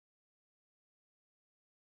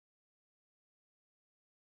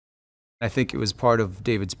I think it was part of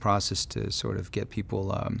David's process to sort of get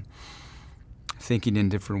people thinking in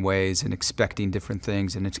different ways and expecting different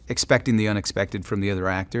things and expecting the unexpected from the other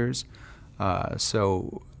actors.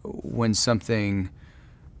 So when something,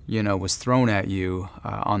 you know, was thrown at you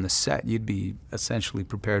on the set, you'd be essentially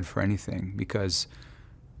prepared for anything, because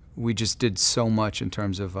we just did so much in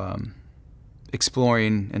terms of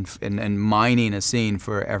exploring and mining a scene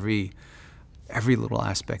for every little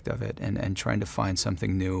aspect of it, and trying to find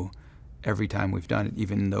something new every time we've done it,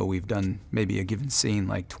 even though we've done maybe a given scene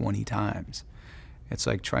like 20 times. It's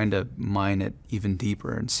like trying to mine it even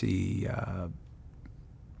deeper and see,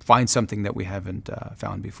 find something that we haven't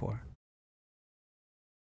found before.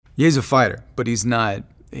 He's a fighter, but he's not,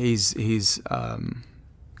 he's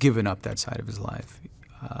given up that side of his life.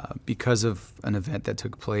 Because of an event that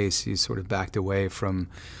took place, he's sort of backed away from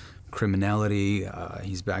criminality,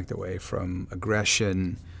 he's backed away from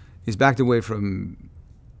aggression, he's backed away from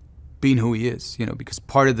being who he is, you know, because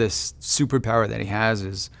part of this superpower that he has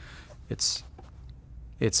is it's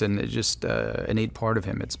just an innate part of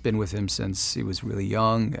him. It's been with him since he was really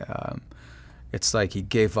young. It's like he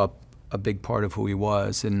gave up a big part of who he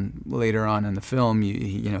was, and later on in the film,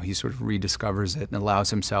 you know, he sort of rediscovers it and allows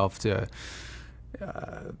himself to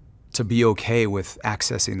be okay with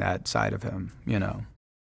accessing that side of him, you know.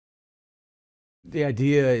 The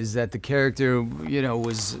idea is that the character, you know,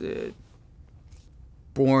 was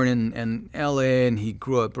born in LA, and he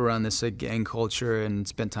grew up around this like gang culture and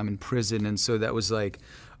spent time in prison, and so that was like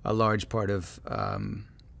a large part of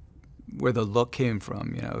where the look came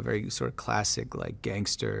from, you know, a very sort of classic like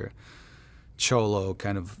gangster cholo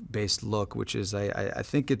kind of based look, which is I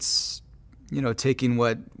think it's, you know, taking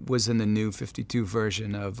what was in the new 52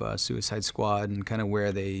 version of Suicide Squad and kind of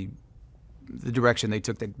where the direction they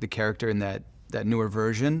took the character in that newer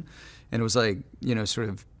version, and it was like, you know, sort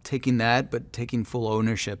of taking that, but taking full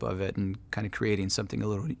ownership of it and kind of creating something a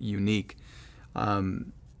little unique.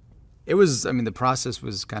 It was, I mean, the process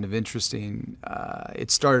was kind of interesting.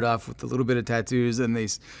 It started off with a little bit of tattoos, and they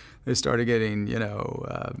started getting, you know,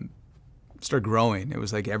 started growing. It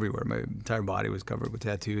was like everywhere. My entire body was covered with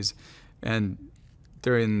tattoos. And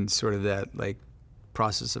during sort of that like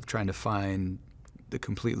process of trying to find the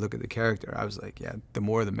complete look of the character, I was like, yeah, the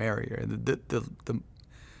more the merrier.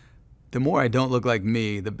 The more I don't look like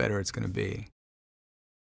me, the better it's going to be.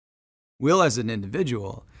 Will as an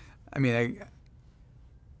individual, I mean,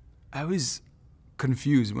 I was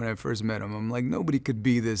confused when I first met him. I'm like, nobody could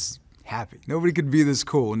be this happy. Nobody could be this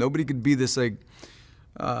cool. Nobody could be this like,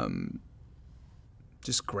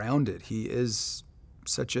 just grounded. He is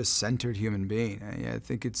such a centered human being. I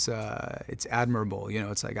think it's admirable. You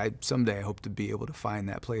know, it's like someday I hope to be able to find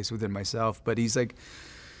that place within myself. But he's like,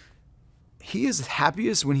 he is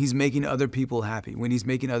happiest when he's making other people happy, when he's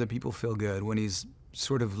making other people feel good, when he's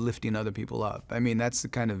sort of lifting other people up. I mean, that's the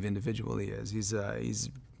kind of individual he is. He's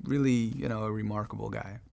really, you know, a remarkable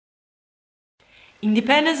guy.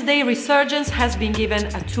 Independence Day Resurgence has been given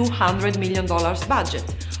a $200 million budget,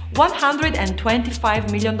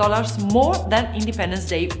 $125 million more than Independence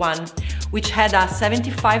Day 1, which had a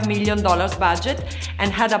 $75 million budget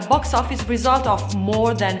and had a box office result of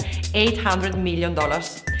more than $800 million,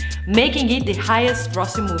 making it the highest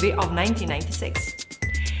grossing movie of 1996.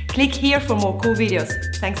 Click here for more cool videos.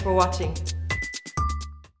 Thanks for watching.